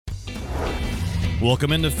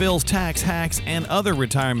Welcome into Phil's Tax Hacks and Other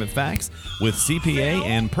Retirement Facts with CPA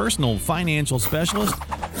and personal financial specialist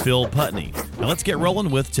Phil Putney. Now let's get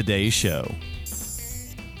rolling with today's show.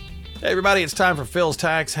 Hey everybody, it's time for Phil's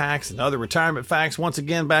Tax Hacks and Other Retirement Facts. Once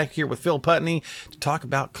again, back here with Phil Putney to talk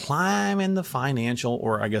about climbing the financial,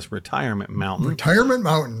 or I guess retirement mountain. Retirement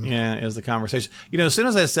mountain. Yeah, is the conversation. You know, as soon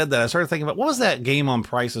as I said that, I started thinking about, what was that game on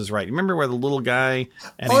Price is Right? You remember where the little guy,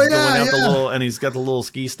 and he's going out the little, and he's got the little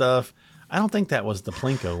ski stuff? I don't think that was the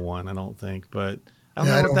Plinko one, I don't think, but I don't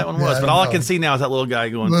know what that one was. But all I can see now is that little guy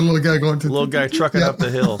going. Little guy going to. Little guy trucking up the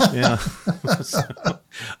hill. Yeah.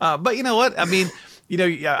 But you know what? I mean, you know,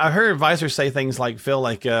 I heard advisors say things like, Phil,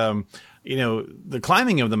 like, you know, the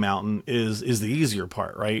climbing of the mountain is the easier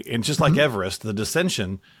part, right? And just like Everest, the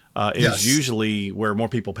descension is usually where more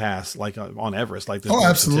people pass, like on Everest. Like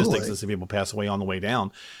there's statistics that see people pass away on the way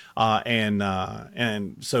down.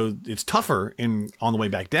 And so it's tougher on the way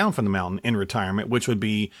back down from the mountain in retirement, which would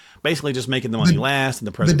be basically just making the money last and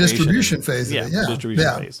the preservation. The distribution phase. Yeah, the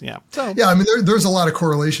distribution phase. Yeah. So, yeah, I mean, there's a lot of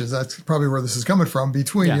correlations. That's probably where this is coming from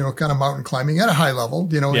between, you know, kind of mountain climbing at a high level,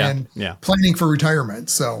 you know, and planning for retirement.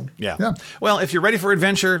 So, yeah. Well, if you're ready for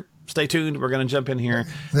adventure, stay tuned. We're going to jump in here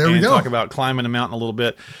and talk about climbing a mountain a little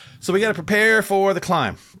bit. So we got to prepare for the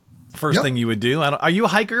climb. First thing you would do. Are you a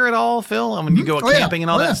hiker at all, Phil? I mean, you go camping and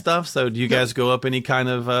all that stuff. So do you guys go up any kind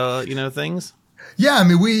of, you know, things? Yeah. I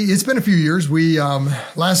mean, it's been a few years. We,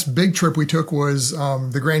 last big trip we took was,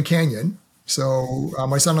 the Grand Canyon. So,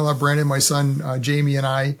 my son-in-law, Brandon, my son, Jamie, and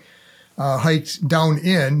I, hiked down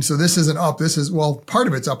in. So this isn't up. This is, well, part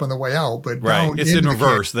of it's up on the way out, but down it's in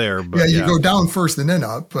reverse there. But you go down first and then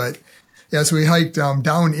up, but yeah, so we hiked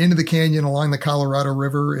down into the canyon along the Colorado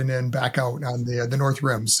River and then back out on the North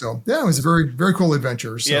Rim. So yeah, it was a very, very cool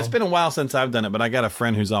adventure. So. Yeah, it's been a while since I've done it, but I got a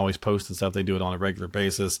friend who's always posting stuff. They do it on a regular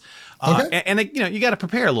basis. And you know, you got to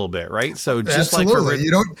prepare a little bit, right? So just Absolutely.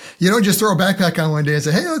 Like you don't just throw a backpack on one day and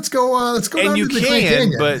say, hey, let's go and down you to the Grand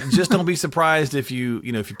Canyon. But just don't be surprised if you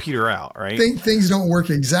peter out, right? Things don't work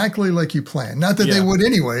exactly like you plan. Not that they would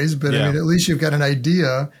anyways, but I mean, at least you've got an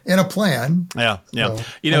idea and a plan. Yeah. So,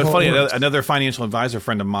 you know, it's funny. Another financial advisor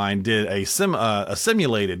friend of mine did a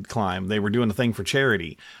simulated climb. They were doing a thing for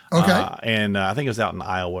charity. Okay. And I think it was out in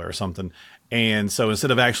Iowa or something. And so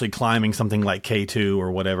instead of actually climbing something like K2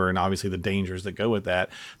 or whatever, and obviously the dangers that go with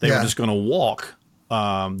that, they were just going to walk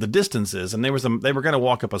the distances, and they were going to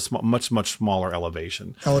walk up a much smaller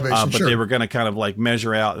elevation. But they were going to kind of like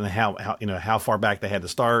measure out and how far back they had to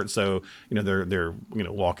start. So they're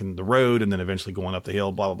walking the road and then eventually going up the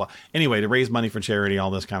hill, blah blah blah. Anyway, to raise money for charity,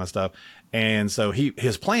 all this kind of stuff. And so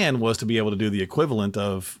his plan was to be able to do the equivalent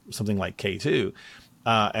of something like K2.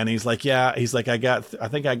 And he's like, by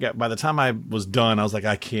the time I was done, I was like,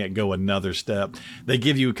 I can't go another step. They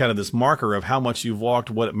give you kind of this marker of how much you've walked,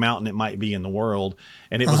 what mountain it might be in the world.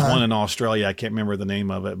 And it was one in Australia. I can't remember the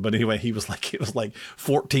name of it, but anyway, it was like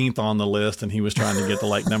 14th on the list, and he was trying to get to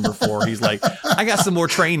like number 4. He's like, I got some more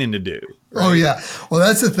training to do. Right? Oh yeah. Well,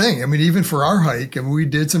 that's the thing. I mean, even for our hike, and we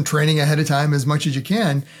did some training ahead of time as much as you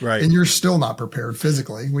can, right? And you're still not prepared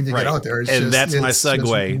physically when you get out there. That's my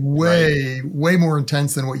segue. Way more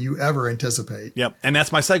intense than what you ever anticipate. Yep. And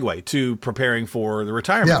that's my segue to preparing for the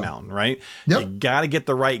retirement mountain, right? Yep. You got to get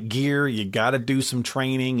the right gear. You got to do some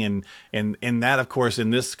training. And that, of course, in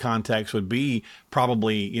this context would be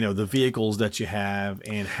probably, the vehicles that you have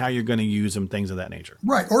and how you're going to use them, things of that nature.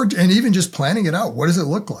 Right. And even just planning it out. What does it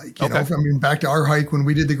look like? You know, I mean, back to our hike when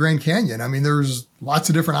we did the Grand Canyon, I mean, there's lots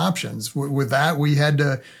of different options. With that,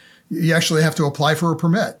 you actually have to apply for a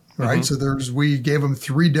permit. Right. So we gave them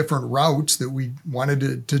 3 different routes that we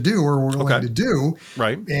wanted to do or were willing to do.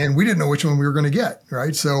 Right. And we didn't know which one we were going to get.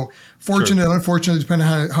 Right. So fortunate and unfortunately, depending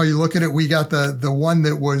on how you look at it, we got the one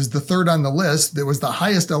that was the third on the list. That was the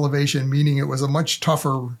highest elevation, meaning it was a much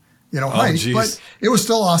tougher, hike, but it was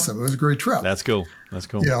still awesome. It was a great trip. That's cool.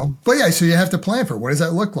 But yeah, so you have to plan for it. What does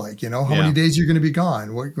that look like? How many days you're going to be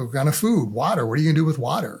gone? What kind of food, water? What are you going to do with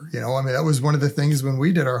water? I mean, that was one of the things when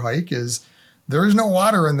we did our hike is there is no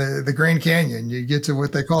water in the Grand Canyon. You get to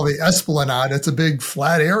what they call the Esplanade. It's a big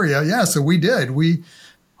flat area. Yeah. So we did. We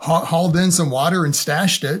hauled in some water and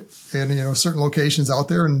stashed it in, certain locations out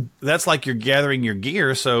there. And that's like you're gathering your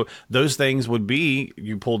gear. So those things would be,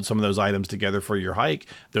 you pulled some of those items together for your hike.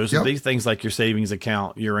 Those are these things like your savings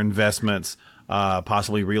account, your investments,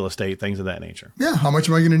 possibly real estate, things of that nature. Yeah. How much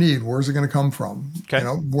am I going to need? Where's it going to come from? Okay.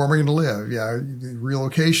 Where am I going to live? Yeah.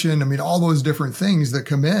 Relocation. I mean, all those different things that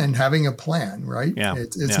come in, having a plan, right? Yeah.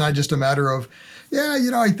 It's not just a matter of,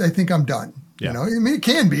 I think I'm done. Yeah. I mean, it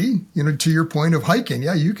can be, to your point of hiking.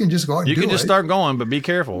 Yeah. You can just go out and do it. You can just start going, but be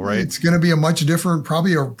careful, right? It's going to be a much different,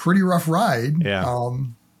 probably a pretty rough ride. Yeah.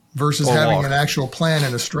 versus having an actual plan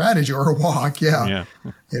and a strategy, or a walk. Yeah.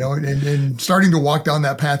 You know, and starting to walk down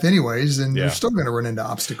that path anyways, and you're still going to run into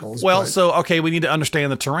obstacles. Well, so, okay, we need to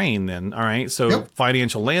understand the terrain then. All right. So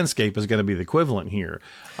financial landscape is going to be the equivalent here.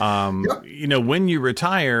 You know, when you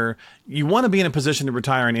retire, you want to be in a position to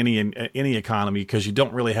retire in any economy, because you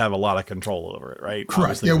don't really have a lot of control over it, right? Correct.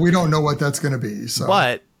 Obviously. Yeah, we don't know what that's going to be. So.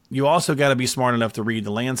 But you also got to be smart enough to read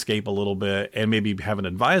the landscape a little bit, and maybe have an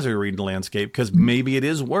advisor read the landscape, because maybe it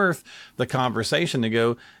is worth the conversation to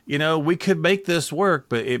go, you know, we could make this work,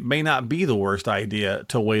 but it may not be the worst idea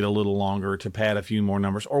to wait a little longer to pad a few more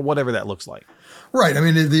numbers, or whatever that looks like. Right. I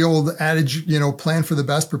mean, the old adage, you know, plan for the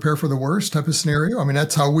best, prepare for the worst type of scenario. I mean,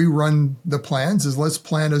 that's how we run the plans, is let's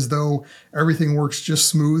plan as though everything works just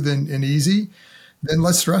smooth and easy. Then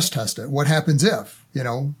let's stress test it. What happens if, you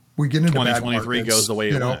know, we get into 2023 goes the way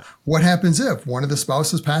it went. What happens if one of the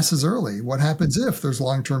spouses passes early? What happens if there's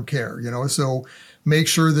long-term care? You know, so make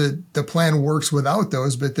sure that the plan works without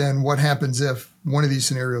those. But then what happens if one of these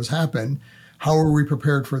scenarios happen? How are we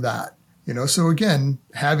prepared for that? You know, so again,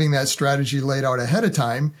 having that strategy laid out ahead of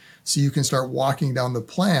time, so you can start walking down the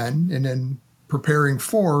plan and then preparing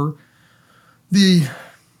for the,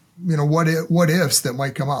 you know, what ifs that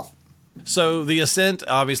might come up. So the ascent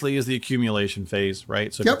obviously is the accumulation phase,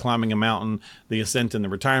 right? So if you're climbing a mountain, the ascent in the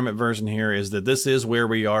retirement version here is that this is where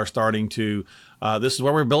we are starting to, this is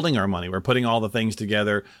where we're building our money. We're putting all the things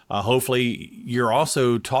together. Hopefully you're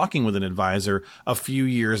also talking with an advisor a few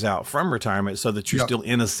years out from retirement, so that you're still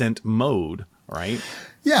in ascent mode, right?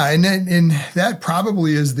 Yeah, and that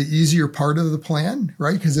probably is the easier part of the plan,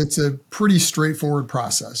 right? Because it's a pretty straightforward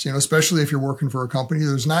process, you know, especially if you're working for a company.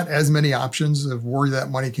 There's not as many options of where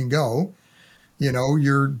that money can go. You know,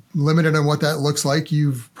 you're limited on what that looks like.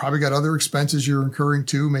 You've probably got other expenses you're incurring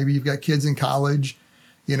too. Maybe you've got kids in college,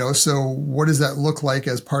 you know, so what does that look like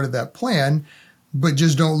as part of that plan? But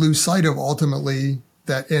just don't lose sight of ultimately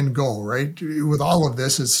that end goal, right? With all of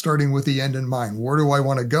this, it's starting with the end in mind. Where do I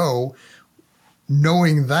want to go?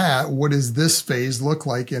 Knowing that, what does this phase look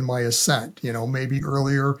like in my ascent? You know, maybe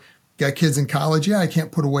earlier, got kids in college. Yeah, I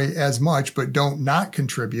can't put away as much, but don't not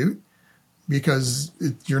contribute, because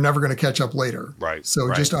you're never going to catch up later. Right.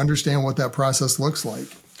 So just understand what that process looks like.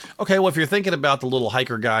 Okay, well, if you're thinking about the little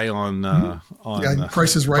hiker guy on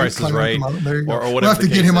Price is Right, Price is Right, there you go. or whatever, we'll have to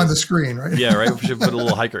get him on the screen, right? Yeah, right. We should put a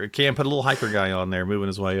little hiker. Cam, put a little hiker guy on there, moving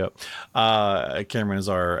his way up. Cameron is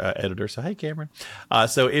our editor, so hey, Cameron.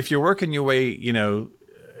 So if you're working your way, you know,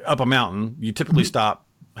 up a mountain, you typically stop,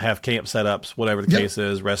 have camp setups, whatever the case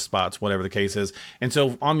is, rest spots, whatever the case is. And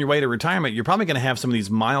so on your way to retirement, you're probably going to have some of these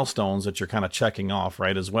milestones that you're kind of checking off,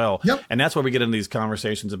 right, as well. And that's where we get into these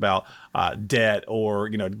conversations about debt, or,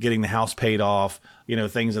 you know, getting the house paid off, you know,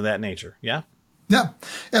 things of that nature. Yeah. Yeah,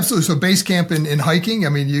 absolutely. So base camp in hiking, I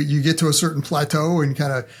mean, you get to a certain plateau and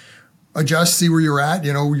kind of adjust, see where you're at.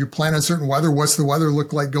 You know, you plan on certain weather. What's the weather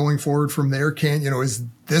look like going forward from there? Is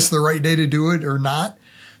this the right day to do it or not?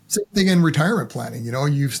 Same thing in retirement planning. You know,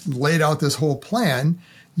 you've laid out this whole plan.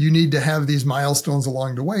 You need to have these milestones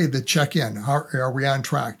along the way that check in. How, are we on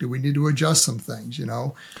track? Do we need to adjust some things, you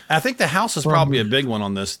know? I think the house is probably a big one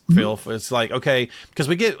on this, Phil. It's like, okay, because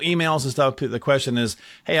we get emails and stuff. The question is,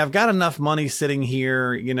 hey, I've got enough money sitting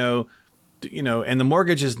here, you know, and the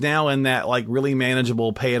mortgage is now in that like really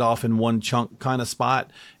manageable, pay it off in one chunk kind of spot.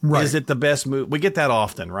 Right. Is it the best move? We get that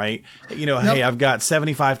often, right? You know, hey, I've got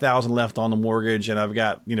 $75,000 left on the mortgage, and I've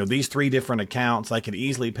got, you know, these 3 different accounts. I could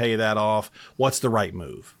easily pay that off. What's the right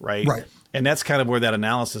move, right? Right. And that's kind of where that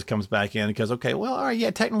analysis comes back in, because, okay, well, all right,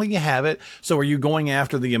 yeah, technically you have it. So are you going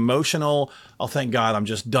after the emotional, oh, thank God, I'm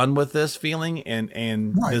just done with this feeling?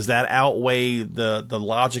 And does that outweigh the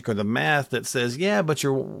logic or the math that says, yeah, but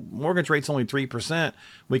your mortgage rate's only 3%.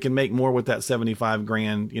 We can make more with that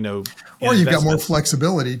 $75,000, you know. Or you've got more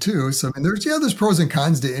flexibility too. So I mean, there's pros and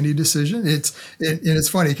cons to any decision. And it's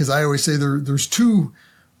funny because I always say there's 2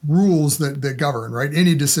 rules that govern, right?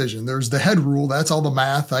 Any decision. There's the head rule. That's all the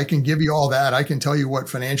math. I can give you all that. I can tell you what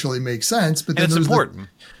financially makes sense. But then it's important.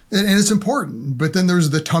 And it's important. But then there's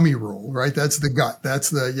the tummy rule, right? That's the gut. That's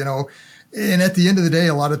the, you know, and at the end of the day,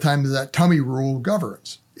 a lot of times that tummy rule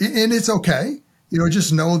governs. And it's okay. You know,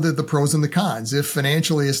 just know that the pros and the cons. If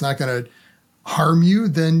financially it's not going to harm you,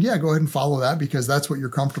 then yeah, go ahead and follow that, because that's what you're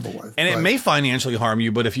comfortable with. And it may financially harm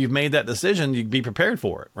you, but if you've made that decision, you'd be prepared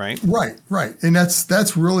for it, right? Right. And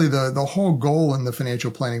that's really the whole goal in the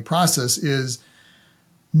financial planning process, is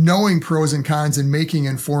knowing pros and cons and making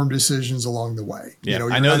informed decisions along the way. Yeah, you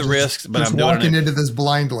know, I know the risks, but I'm doing walking into this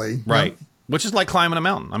blindly. Right. Which is like climbing a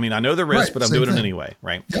mountain. I mean, I know the risk, Right, but I'm same doing it thing. anyway,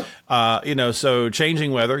 right? Yep. So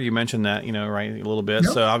changing weather, you mentioned that, right, a little bit.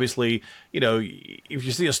 Yep. So obviously, if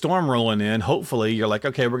you see a storm rolling in, hopefully you're like,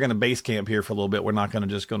 okay, we're going to base camp here for a little bit. We're not going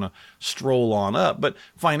to stroll on up. But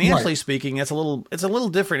financially speaking, it's a little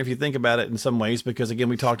different if you think about it in some ways, because again,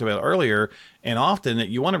 we talked about it earlier, and often that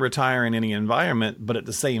you want to retire in any environment, but at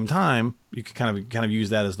the same time, you can kind of use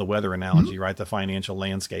that as the weather analogy, right? The financial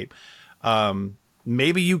landscape.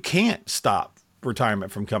 Maybe you can't stop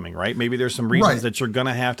retirement from coming, right? Maybe there's some reasons that you're going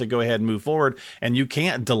to have to go ahead and move forward, and you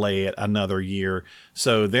can't delay it another year.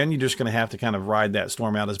 So then you're just going to have to kind of ride that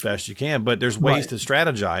storm out as best you can. But there's ways to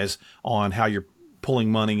strategize on how you're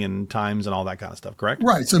pulling money and times and all that kind of stuff, correct?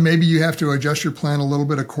 Right. So maybe you have to adjust your plan a little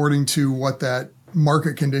bit according to what that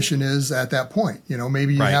market condition is at that point.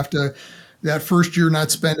 Maybe you have to, that first year, not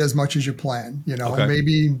spend as much as you plan,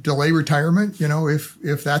 maybe delay retirement,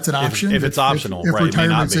 if that's an option. If it's optional, if right.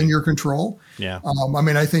 retirement's in your control. Yeah.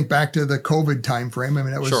 I think back to the COVID timeframe.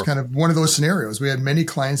 That was kind of one of those scenarios. We had many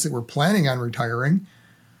clients that were planning on retiring.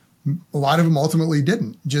 A lot of them ultimately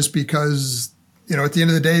didn't, just because, at the end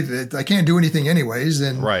of the day, I can't do anything anyways.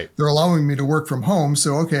 And they're allowing me to work from home.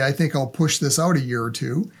 So, okay, I think I'll push this out a year or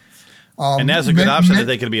two. And that's a good option that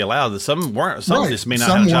they could be allowed. Some weren't. Some just may not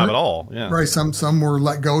have a job at all. Yeah. Right. Some were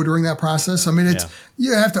let go during that process.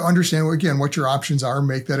 You have to understand, again, what your options are,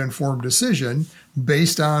 make that informed decision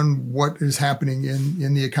based on what is happening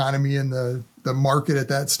in the economy and the market at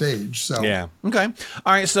that stage. So yeah. Okay.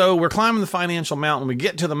 All right. So we're climbing the financial mountain. We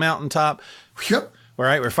get to the mountaintop. Yep. All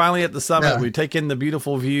right. We're finally at the summit. We take in the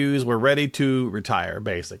beautiful views. We're ready to retire,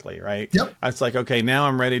 basically. Right. Yep. It's like, okay, now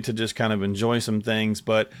I'm ready to just kind of enjoy some things,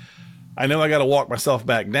 but I know I got to walk myself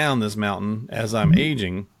back down this mountain as I'm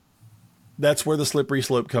aging. That's where the slippery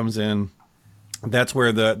slope comes in. That's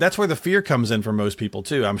where the fear comes in for most people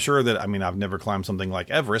too. I'm sure that, I've never climbed something like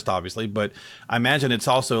Everest, obviously, but I imagine it's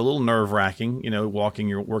also a little nerve wracking, working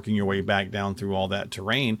your way back down through all that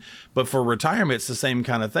terrain. But for retirement, it's the same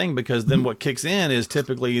kind of thing, because then what kicks in is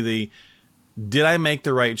typically did I make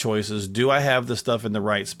the right choices? Do I have the stuff in the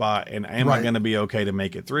right spot? And am I going to be okay to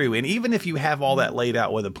make it through? And even if you have all that laid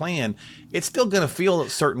out with a plan, it's still going to feel a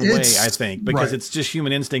certain way, I think, because it's just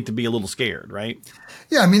human instinct to be a little scared, right?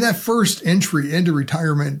 Yeah. That first entry into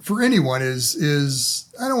retirement for anyone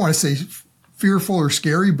is I don't want to say fearful or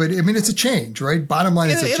scary, but it's a change, right? Bottom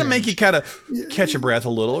line, it'll make you kind of catch your breath a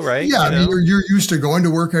little, right? Yeah, you're used to going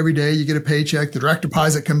to work every day. You get a paycheck. The direct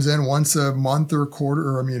deposit comes in once a month or a quarter,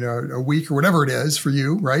 or a week or whatever it is for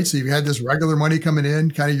you, right? So you had this regular money coming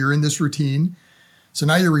in, kind of you're in this routine. So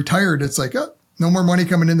now you're retired. It's like, oh, no more money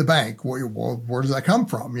coming in the bank. Well, where does that come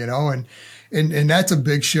from? And that's a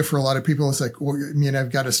big shift for a lot of people. It's like,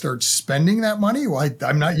 I've got to start spending that money. Well,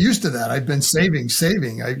 I'm not used to that. I've been saving.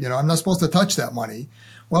 I'm not supposed to touch that money.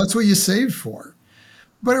 Well, that's what you saved for.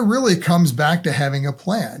 But it really comes back to having a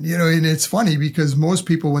plan, and it's funny because most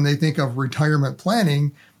people, when they think of retirement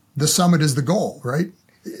planning, the summit is the goal, right?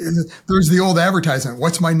 There's the old advertisement.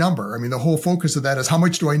 What's my number? The whole focus of that is how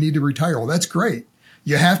much do I need to retire? Well, that's great.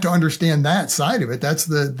 You have to understand that side of it. That's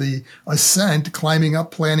the ascent, climbing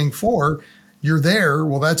up, planning for. You're there.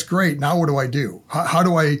 Well, that's great. Now what do I do? How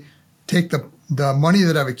do I take the money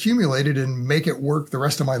that I've accumulated and make it work the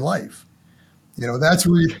rest of my life? That's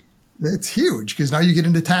where it's huge, because now you get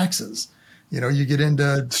into taxes. You get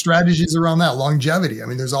into strategies around that, longevity.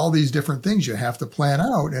 There's all these different things you have to plan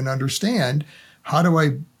out and understand. How do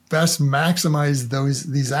I best maximize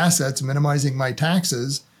these assets, minimizing my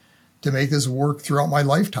taxes to make this work throughout my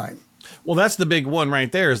lifetime? Well, that's the big one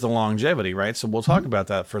right there, is the longevity, right? So we'll talk about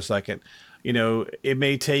that for a second. It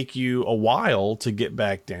may take you a while to get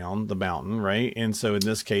back down the mountain, right? And so in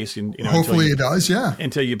this case, hopefully it does, yeah.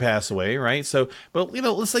 Until you pass away, right? So, but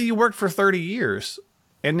let's say you worked for 30 years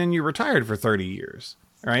and then you retired for 30 years,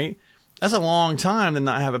 right? That's a long time to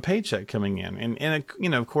not have a paycheck coming in.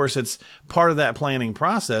 And of course, it's part of that planning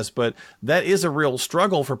process, but that is a real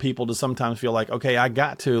struggle for people to sometimes feel like, okay,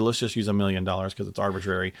 let's just use $1 million because it's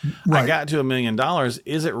arbitrary. Right. I got to $1 million.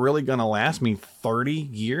 Is it really going to last me 30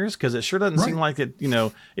 years? Because it sure doesn't seem like it,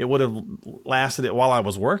 it would have lasted it while I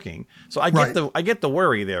was working. So I get the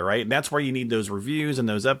worry there, right? And that's where you need those reviews and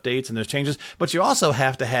those updates and those changes. But you also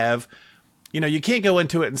have to have, you can't go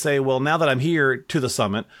into it and say, well, now that I'm here to the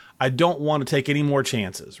summit, I don't want to take any more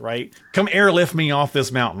chances, right? Come airlift me off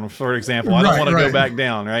this mountain, for example. I don't want to go back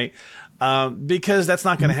down, right? Because that's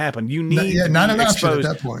not going to happen. You need not to an be option exposed.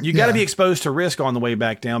 at that point. You got to be exposed to risk on the way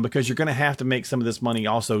back down, because you're going to have to make some of this money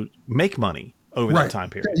also make money over that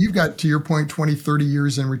time period. You've got, to your point, 20, 30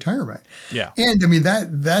 years in retirement. Yeah. And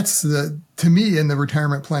that's to me, in the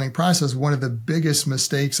retirement planning process, one of the biggest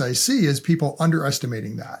mistakes I see is people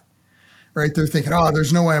underestimating that. right? They're thinking, oh,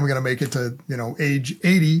 there's no way I'm going to make it to, age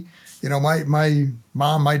 80. My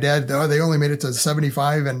mom, my dad, they only made it to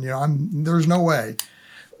 75 and, there's no way.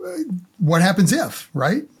 What happens if,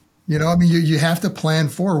 right? You have to plan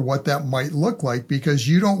for what that might look like, because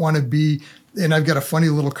you don't want to be, and I've got a funny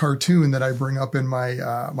little cartoon that I bring up in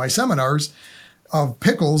my seminars of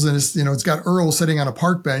Pickles, and it's got Earl sitting on a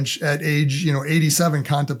park bench at age 87,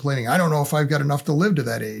 contemplating, I don't know if I've got enough to live to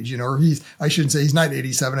that age, or I shouldn't say he's not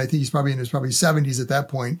 87, I think he's probably in his 70s at that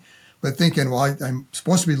point, but thinking, well, I'm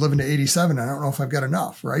supposed to be living to 87, I don't know if I've got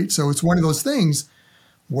enough, right? So it's one of those things.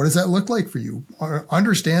 What does that look like for you?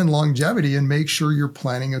 Understand longevity and make sure you're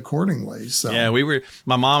planning accordingly. So yeah,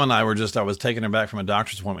 my mom and I was taking her back from a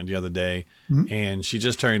doctor's appointment the other day, and she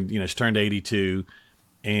just turned, she turned 82,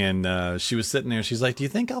 and she was sitting there. She's like, "Do you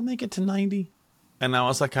think I'll make it to 90?" And I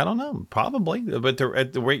was like, "I don't know, probably, but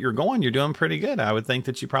at the rate you're going, you're doing pretty good. I would think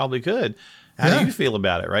that you probably could. How do you feel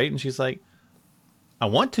about it, right?" And she's like, "I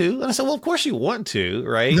want to." And I said, "Well, of course you want to,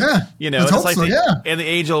 right?" Yeah. And it's like, and the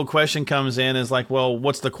age old question comes in is like, well,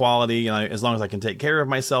 what's the quality? As long as I can take care of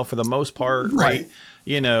myself for the most part, right?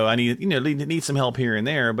 I need some help here and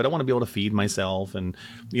there, but I want to be able to feed myself and,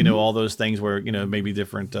 all those things where, maybe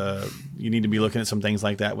different, you need to be looking at some things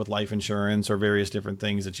like that with life insurance or various different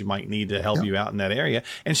things that you might need to help you out in that area.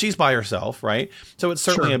 And she's by herself, right? So it's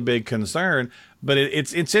certainly a big concern, but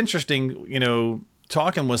it's interesting,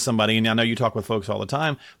 talking with somebody, and I know you talk with folks all the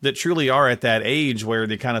time that truly are at that age where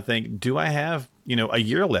they kind of think, do I have, a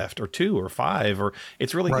year left or 2 or 5, or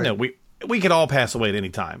it's really, we could all pass away at any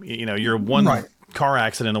time. You're one car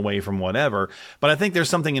accident away from whatever. But I think there's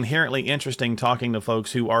something inherently interesting talking to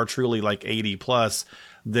folks who are truly like 80 plus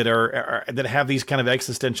that that have these kind of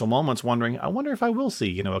existential moments wondering, I wonder if I will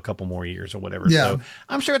see, a couple more years or whatever. Yeah. So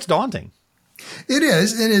I'm sure it's daunting. It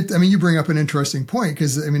is. And you bring up an interesting point,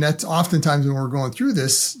 because that's oftentimes when we're going through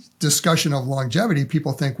this discussion of longevity,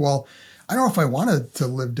 people think, well, I don't know if I wanted to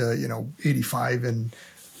live to, 85, and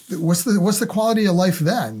what's the quality of life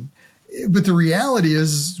then? But the reality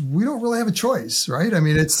is we don't really have a choice, right? It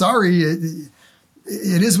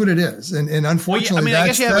is what it is. And unfortunately, I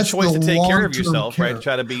guess you have a choice to take care of yourself, right? To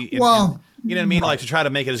try to be, you know what I mean? Like to try to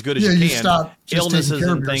make it as good as you can. Illnesses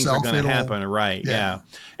and things are going to happen, right? Yeah.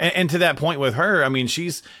 And to that point with her,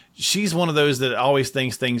 she's one of those that always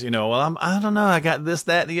thinks things, well, I don't know, I got this,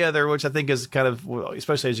 that, and the other, which I think is kind of,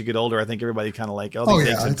 especially as you get older, I think everybody kind of like, these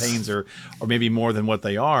aches and pains or maybe more than what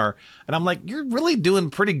they are. And I'm like, you're really doing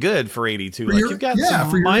pretty good for 82. Like you've got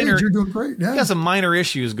some minor, age, you're doing great. Yeah. You got some minor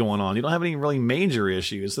issues going on. You don't have any really major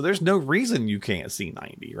issues. So there's no reason you can't see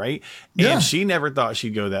 90, right? And she never thought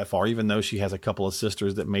she'd go that far, even though she has a couple of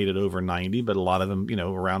sisters that made it over 90, but a lot of them,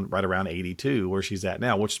 right around 82, where she's at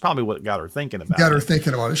now, which is probably what got her thinking about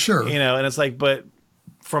it. Sure. And it's like, but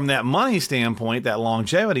from that money standpoint, that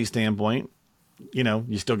longevity standpoint,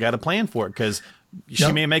 you still got to plan for it, because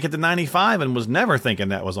she may make it to 95 and was never thinking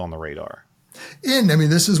that was on the radar. And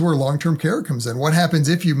this is where long-term care comes in. What happens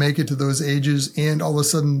if you make it to those ages and all of a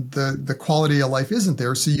sudden the quality of life isn't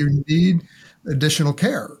there? So you need additional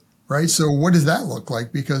care, right? So what does that look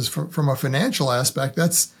like? Because from a financial aspect,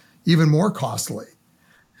 that's even more costly.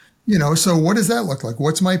 So what does that look like?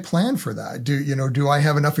 What's my plan for that? Do I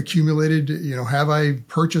have enough accumulated? Have I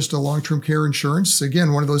purchased a long-term care insurance?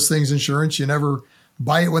 Again, one of those things, insurance, you never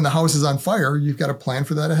buy it when the house is on fire. You've got to plan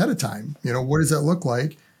for that ahead of time. What does that look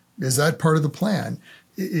like? Is that part of the plan?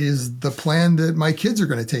 Is the plan that my kids are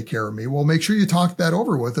going to take care of me? Well, make sure you talk that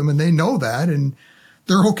over with them and they know that and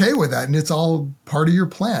they're okay with that. And it's all part of your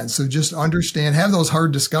plan. So just understand, have those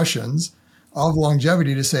hard discussions of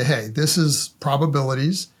longevity to say, hey, this is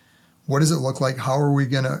probabilities. What does it look like? How are we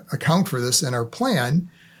going to account for this in our plan?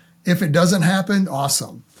 If it doesn't happen,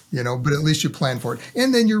 awesome. But at least you plan for it.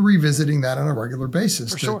 And then you're revisiting that on a regular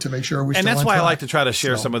basis to make sure we still on track. And that's why I like to try to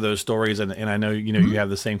share some of those stories. And I know, you have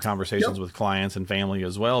the same conversations with clients and family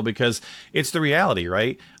as well, because it's the reality,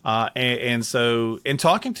 right? And so in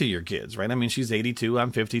talking to your kids, right? She's 82,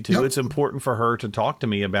 I'm 52. It's important for her to talk to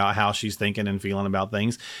me about how she's thinking and feeling about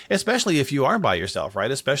things, especially if you are by yourself,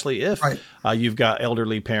 right? Especially if you've got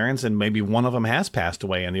elderly parents and maybe one of them has passed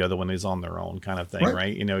away and the other one is on their own kind of thing,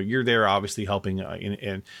 right? You're there obviously helping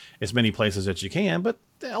in as many places as you can, but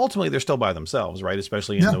ultimately they're still by themselves, right?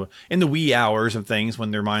 Especially in the wee hours of things when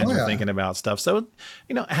their minds are thinking about stuff. So,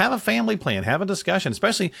 have a family plan, have a discussion,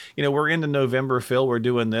 especially, we're into November, Phil, we're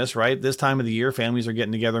doing this, right? This time of the year, families are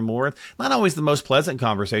getting together more. Not always the most pleasant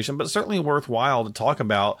conversation, but certainly worthwhile to talk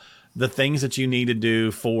about the things that you need to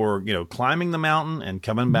do for, climbing the mountain and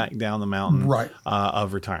coming back down the mountain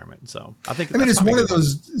of retirement. So I think it's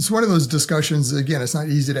one of those discussions. Again, it's not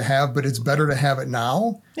easy to have, but it's better to have it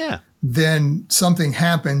now then something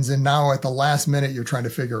happens, and now at the last minute you're trying to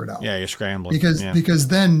figure it out. Yeah, you're scrambling. Because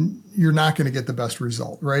then you're not going to get the best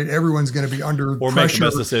result, right? Everyone's going to be under pressure, make the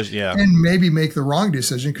best decision, and maybe make the wrong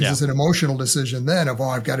decision because it's an emotional decision then of,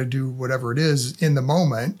 I've got to do whatever it is in the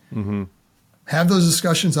moment. Mm-hmm. Have those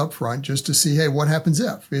discussions up front just to see, hey, what happens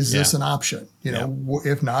if? Is this an option?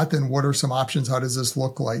 If not, then what are some options? How does this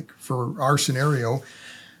look like for our scenario?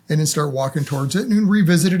 And then start walking towards it and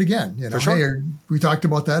revisit it again. For sure. Hey, we talked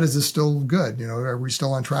about that. Is this still good? Are we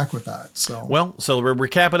still on track with that? So we'll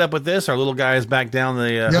recap it up with this. Our little guy is back down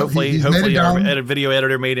the. Hopefully, our video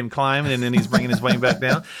editor made him climb, and then he's bringing his way back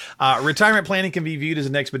down. Retirement planning can be viewed as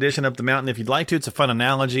an expedition up the mountain if you'd like to. It's a fun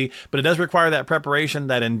analogy, but it does require that preparation,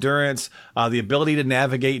 that endurance, the ability to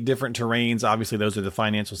navigate different terrains. Obviously, those are the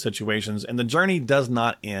financial situations, and the journey does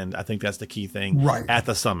not end. I think that's the key thing at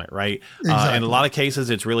the summit, right? Exactly. In a lot of cases,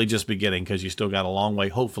 it's really just beginning because you still got a long way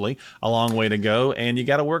to go, and you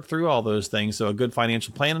got to work through all those things. So a good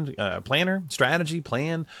financial planner, strategy,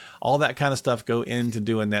 plan, all that kind of stuff go into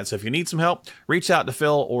doing that. So if you need some help, reach out to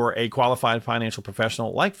Phil or a qualified financial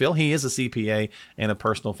professional like Phil. He is a CPA and a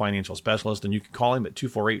personal financial specialist, and you can call him at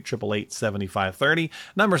 248-888-7530.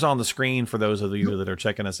 Numbers on the screen for those of you that are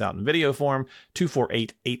checking us out in video form,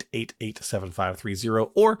 248-888-7530,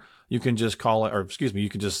 or you can just you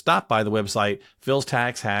can just stop by the website,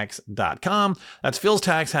 philstaxhacks.com. That's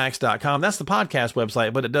philstaxhacks.com. That's the podcast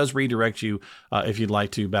website, but it does redirect you, if you'd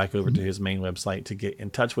like to, back over to his main website to get in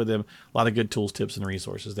touch with him. A lot of good tools, tips, and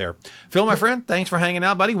resources there. Phil, my friend, thanks for hanging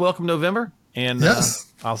out, buddy. Welcome November, and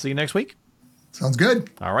I'll see you next week. Sounds good.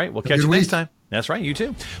 All right, we'll catch you next time. That's right, you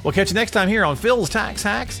too. We'll catch you next time here on Phil's Tax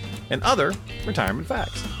Hacks and other retirement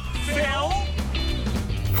facts. Phil?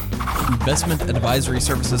 Investment advisory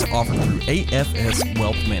services offered through AFS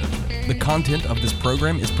Wealth Management. The content of this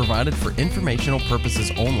program is provided for informational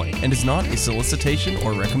purposes only and is not a solicitation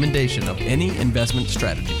or recommendation of any investment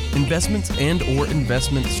strategy. Investments and/or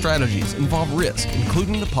investment strategies involve risk,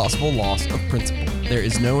 including the possible loss of principal. There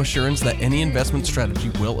is no assurance that any investment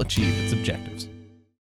strategy will achieve its objectives.